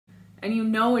and you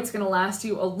know it's gonna last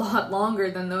you a lot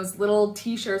longer than those little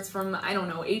t-shirts from, I don't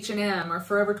know, H&M or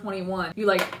Forever 21. You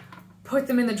like put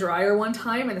them in the dryer one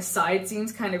time and the side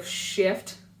seams kind of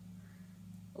shift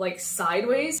like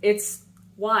sideways. It's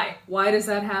why? Why does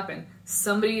that happen?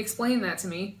 Somebody explain that to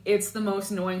me. It's the most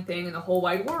annoying thing in the whole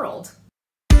wide world.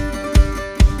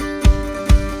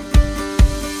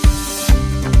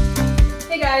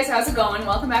 Hey guys, how's it going?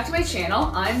 Welcome back to my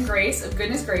channel. I'm Grace of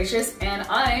Goodness Gracious, and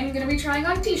I'm gonna be trying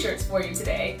on t-shirts for you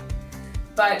today.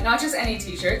 But not just any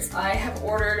t-shirts. I have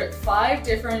ordered 5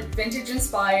 different vintage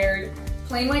inspired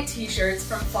plain white t-shirts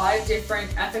from 5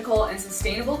 different ethical and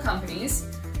sustainable companies.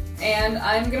 And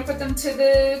I'm gonna put them to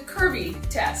the CURVY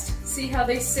test. See how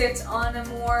they sit on a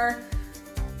more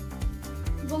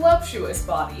voluptuous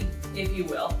body, if you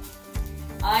will.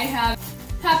 I have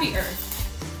Happy Earth,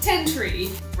 Ten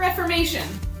Tree, Reformation,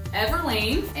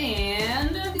 Everlane,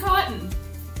 and Cotton.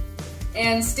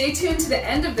 And stay tuned to the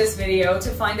end of this video to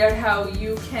find out how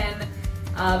you can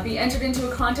be entered into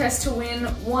a contest to win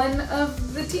one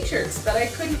of the t-shirts that I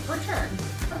couldn't return.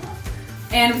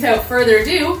 And without further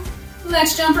ado,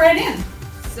 let's jump right in.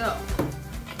 So,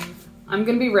 I'm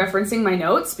gonna be referencing my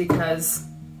notes because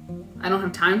I don't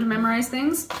have time to memorize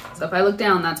things. So if I look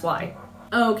down, that's why.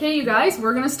 Okay, you guys,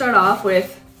 we're gonna start off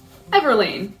with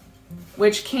Everlane,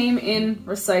 which came in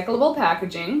recyclable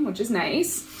packaging, which is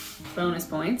nice. Bonus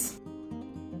points.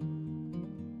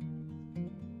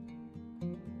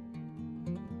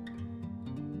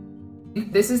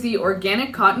 This is the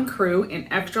Organic Cotton Crew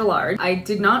in extra large. I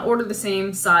did not order the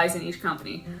same size in each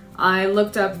company. I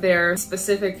looked up their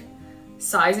specific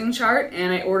sizing chart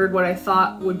and I ordered what I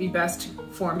thought would be best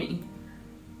for me,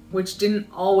 which didn't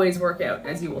always work out,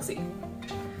 as you will see.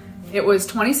 It was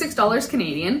 $26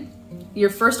 Canadian. Your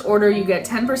first order, you get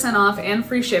 10% off and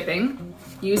free shipping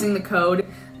using the code.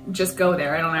 Just go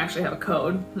there. I don't actually have a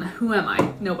code. Who am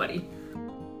I? Nobody.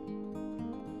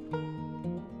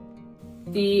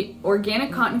 The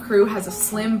Organic Cotton Crew has a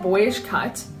slim, boyish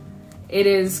cut. It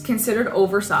is considered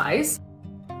oversized.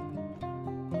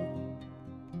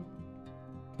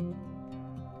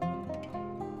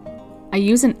 I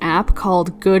use an app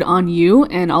called Good On You,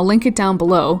 and I'll link it down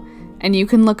below. And you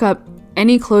can look up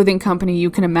any clothing company you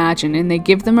can imagine, and they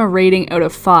give them a rating out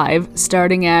of 5,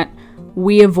 starting at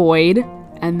we avoid,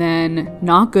 and then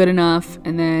not good enough,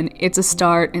 and then it's a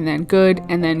start, and then good,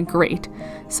 and then great.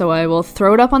 So I will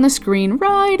throw it up on the screen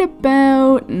right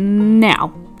about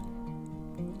now.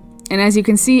 And as you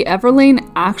can see,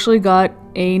 Everlane actually got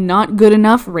a not good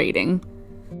enough rating.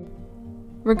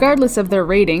 Regardless of their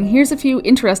rating, here's a few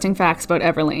interesting facts about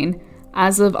Everlane.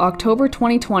 As of October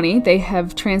 2020, they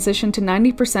have transitioned to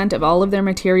 90% of all of their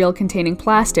material containing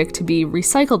plastic to be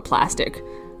recycled plastic,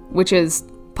 which is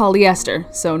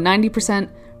polyester, so 90%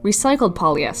 recycled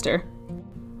polyester.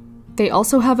 They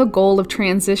also have a goal of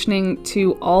transitioning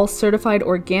to all certified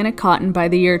organic cotton by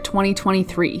the year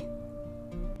 2023.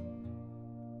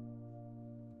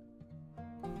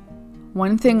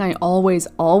 One thing I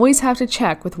always have to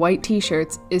check with white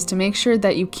t-shirts is to make sure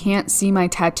that you can't see my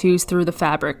tattoos through the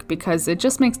fabric, because it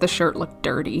just makes the shirt look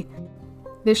dirty.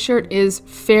 This shirt is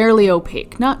fairly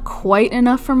opaque, not quite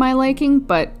enough for my liking,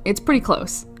 but it's pretty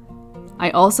close. I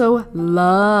also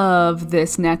love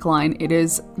this neckline. It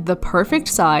is the perfect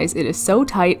size, it is so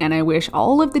tight, and I wish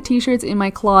all of the t-shirts in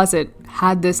my closet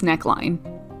had this neckline.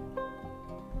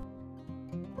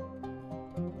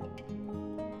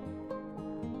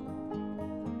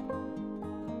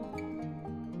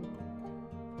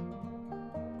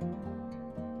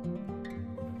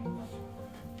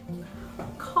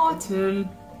 Cotton.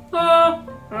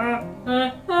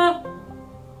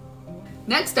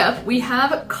 Next up, we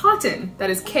have Cotton. That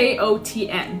is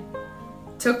K-O-T-N.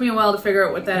 Took me a while to figure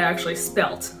out what that actually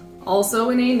spelt. Also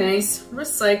in a nice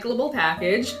recyclable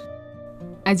package.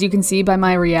 As you can see by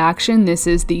my reaction, this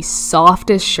is the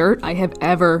softest shirt I have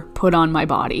ever put on my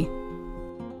body.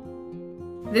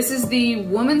 This is the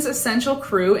Woman's Essential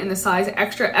Crew in the size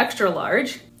extra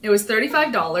large. It was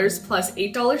 $35 plus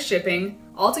 $8 shipping.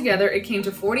 Altogether, it came to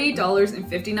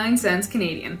 $48.59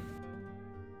 Canadian.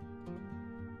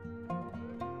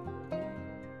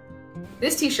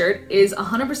 This t-shirt is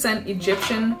 100%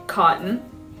 Egyptian cotton.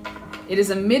 It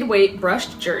is a mid-weight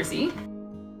brushed jersey.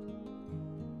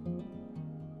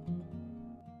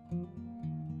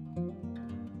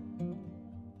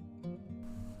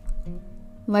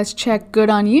 Let's check Good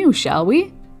On You, shall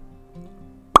we?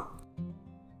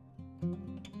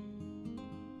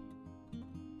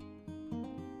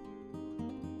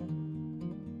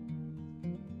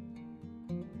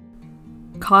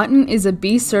 Cotton is a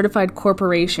B-certified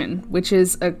corporation, which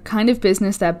is a kind of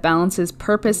business that balances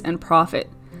purpose and profit.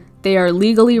 They are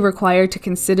legally required to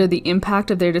consider the impact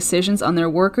of their decisions on their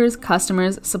workers,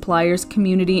 customers, suppliers,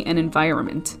 community, and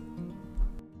environment.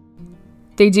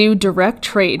 They do direct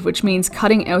trade, which means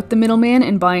cutting out the middleman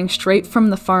and buying straight from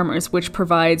the farmers, which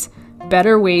provides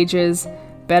better wages,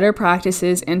 better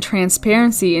practices, and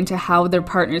transparency into how their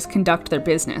partners conduct their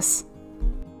business.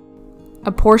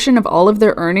 A portion of all of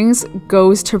their earnings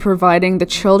goes to providing the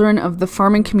children of the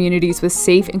farming communities with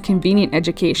safe and convenient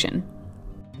education.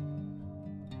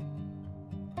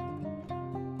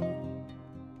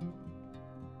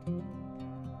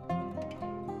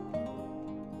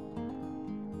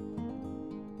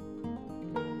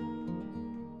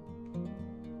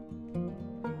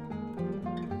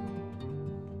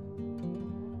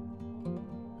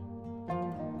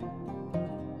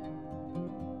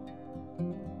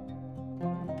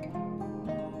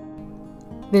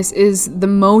 This is the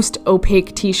most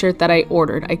opaque t-shirt that I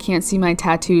ordered. I can't see my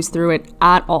tattoos through it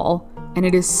at all. And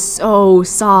it is so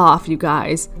soft, you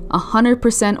guys.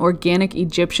 100% organic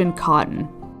Egyptian cotton.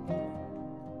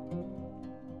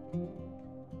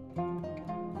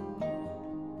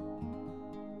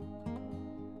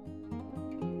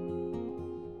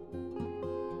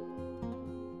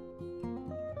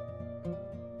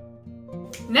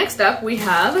 Next up, we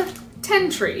have 10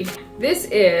 Tree. This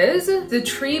is the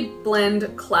Tree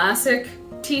Blend Classic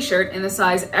t-shirt in the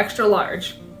size extra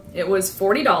large. It was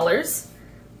 $40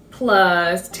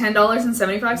 plus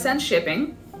 $10.75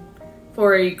 shipping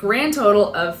for a grand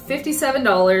total of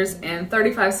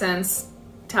 $57.35,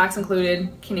 tax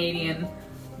included, Canadian,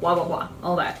 blah blah blah,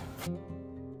 all that.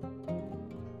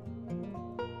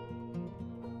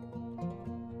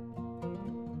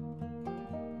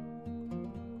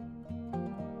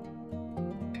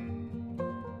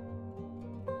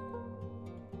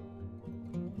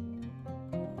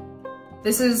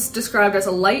 This is described as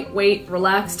a lightweight,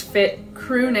 relaxed fit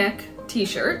crew neck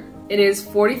t-shirt. It is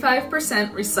 45%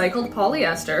 recycled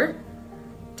polyester,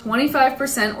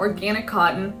 25% organic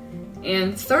cotton,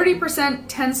 and 30%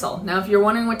 tencel. Now, if you're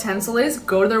wondering what tencel is,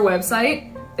 go to their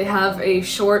website. They have a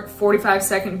short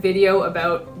 45-second video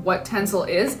about what tencel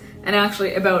is, and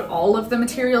actually about all of the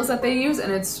materials that they use,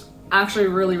 and it's actually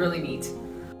really, really neat.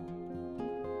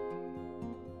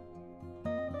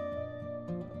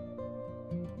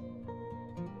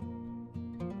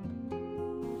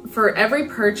 For every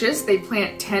purchase, they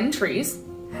plant 10 trees,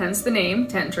 hence the name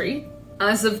 10 Tree.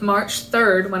 As of March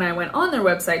 3rd, when I went on their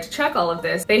website to check all of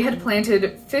this, they had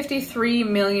planted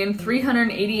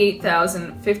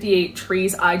 53,388,058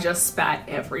 trees. I just spat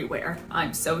everywhere.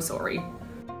 I'm so sorry.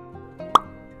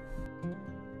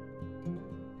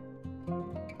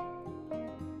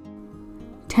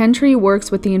 Ten Tree works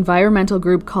with the environmental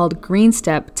group called Green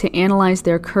Step to analyze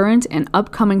their current and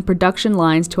upcoming production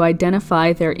lines to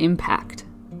identify their impact.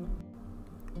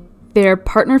 Their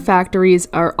partner factories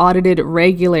are audited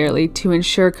regularly to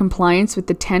ensure compliance with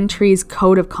the 10 Tree's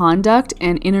Code of Conduct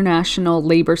and international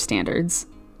labor standards.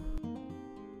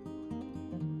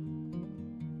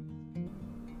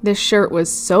 This shirt was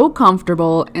so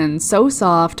comfortable and so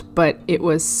soft, but it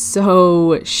was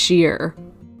so sheer.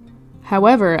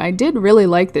 However, I did really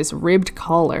like this ribbed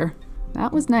collar.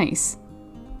 That was nice.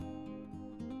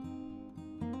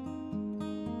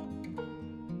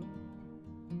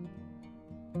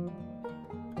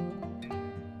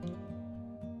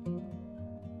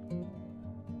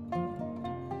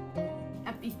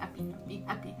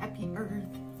 Happy Earth.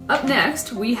 Up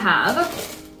next, we have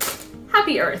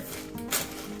Happy Earth.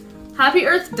 Happy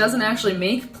Earth doesn't actually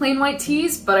make plain white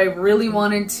tees, but I really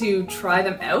wanted to try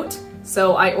them out.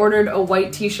 So I ordered a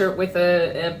white t-shirt with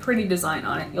a pretty design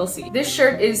on it, you'll see. This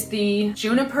shirt is the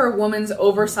Juniper Woman's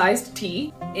Oversized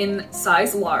Tee in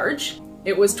size large.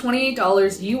 It was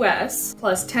 $28 US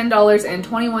plus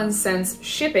 $10.21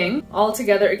 shipping.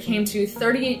 Altogether, it came to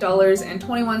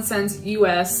 $38.21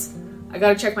 US. I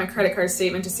gotta check my credit card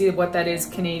statement to see what that is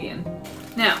Canadian.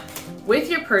 Now, with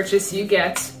your purchase, you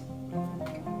get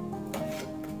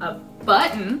a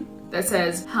button that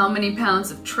says how many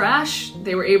pounds of trash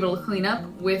they were able to clean up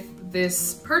with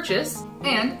this purchase,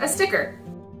 and a sticker.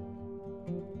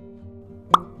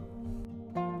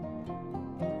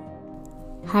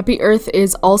 Happy Earth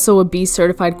is also a B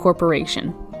certified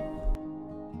corporation.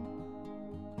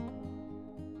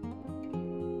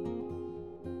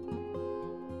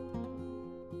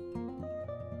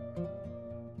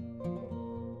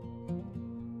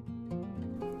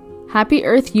 Happy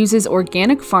Earth uses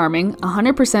organic farming,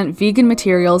 100% vegan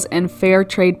materials, and fair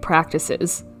trade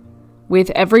practices. With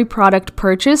every product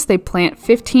purchased, they plant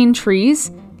 15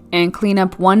 trees and clean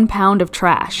up 1 pound of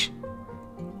trash.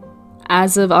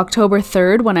 As of October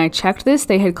 3rd, when I checked this,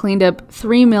 they had cleaned up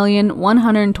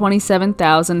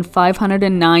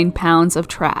 3,127,509 pounds of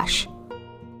trash.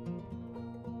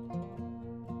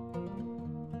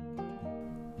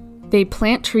 They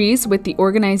plant trees with the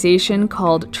organization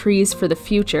called Trees for the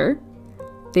Future.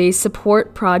 They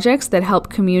support projects that help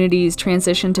communities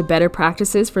transition to better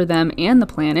practices for them and the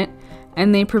planet,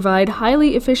 and they provide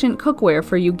highly efficient cookware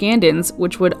for Ugandans,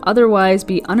 which would otherwise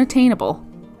be unattainable.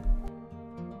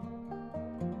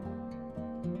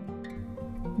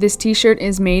 This t-shirt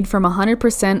is made from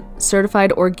 100%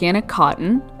 certified organic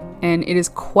cotton, and it is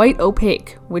quite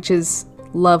opaque, which is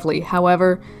lovely.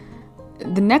 However,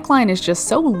 the neckline is just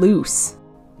so loose.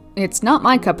 It's not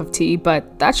my cup of tea,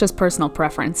 but that's just personal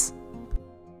preference.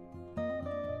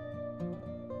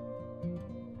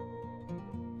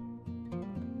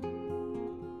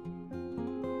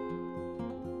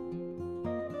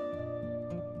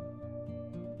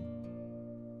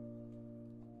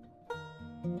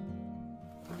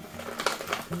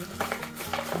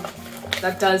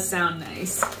 That does sound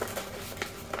nice.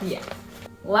 Yeah.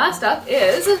 Last up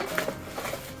is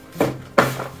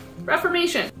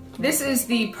Reformation. This is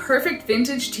the perfect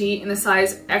vintage tee in the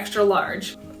size extra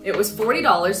large. It was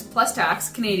 $40 plus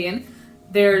tax Canadian.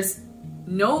 There's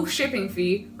no shipping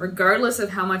fee regardless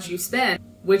of how much you spend,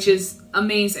 which is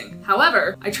amazing.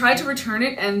 However, I tried to return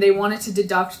it and they wanted to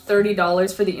deduct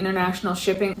 $30 for the international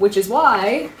shipping, which is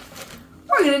why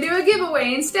we're gonna do a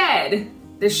giveaway instead.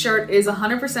 This shirt is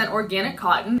 100% organic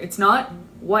cotton. It's not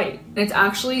white. It's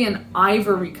actually an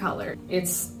ivory color.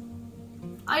 It's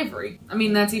ivory. I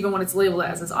mean, that's even what it's labeled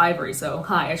as, is ivory, so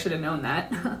hi, I should have known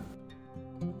that.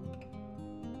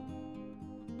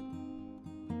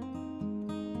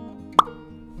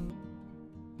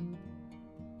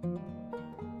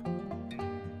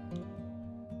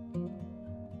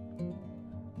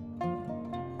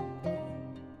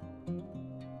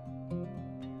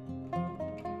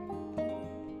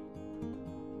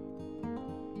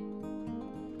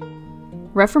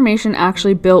 Reformation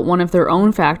actually built one of their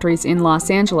own factories in Los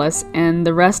Angeles, and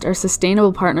the rest are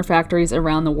sustainable partner factories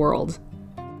around the world.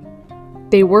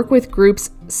 They work with groups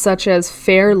such as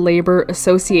Fair Labor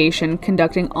Association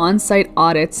conducting on-site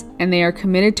audits, and they are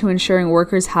committed to ensuring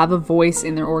workers have a voice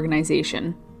in their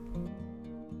organization.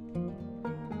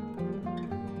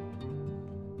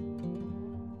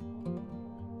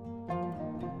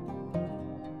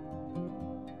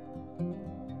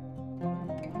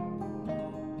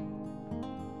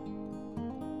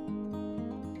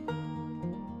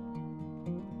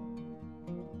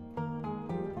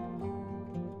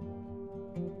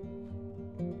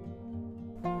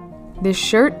 This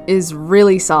shirt is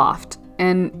really soft,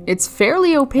 and it's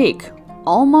fairly opaque,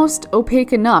 almost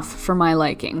opaque enough for my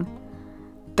liking.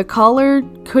 The collar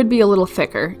could be a little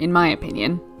thicker, in my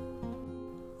opinion.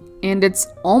 And it's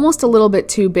almost a little bit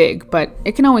too big, but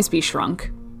it can always be shrunk.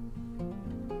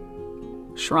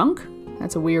 Shrunk?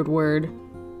 That's a weird word.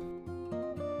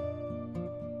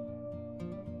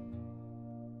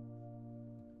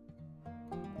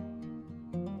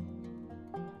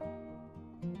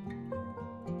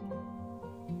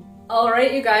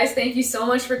 Alright, you guys, thank you so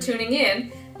much for tuning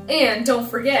in. And don't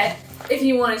forget, if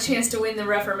you want a chance to win the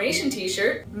Reformation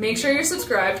t-shirt, make sure you're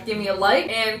subscribed, give me a like,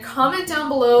 and comment down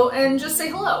below and just say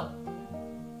hello.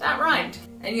 That rhymed.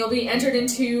 And you'll be entered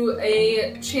into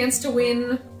a chance to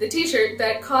win the t-shirt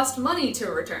that cost money to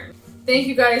return. Thank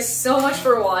you guys so much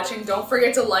for watching. Don't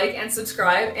forget to like and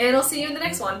subscribe, and I'll see you in the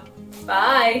next one.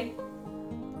 Bye!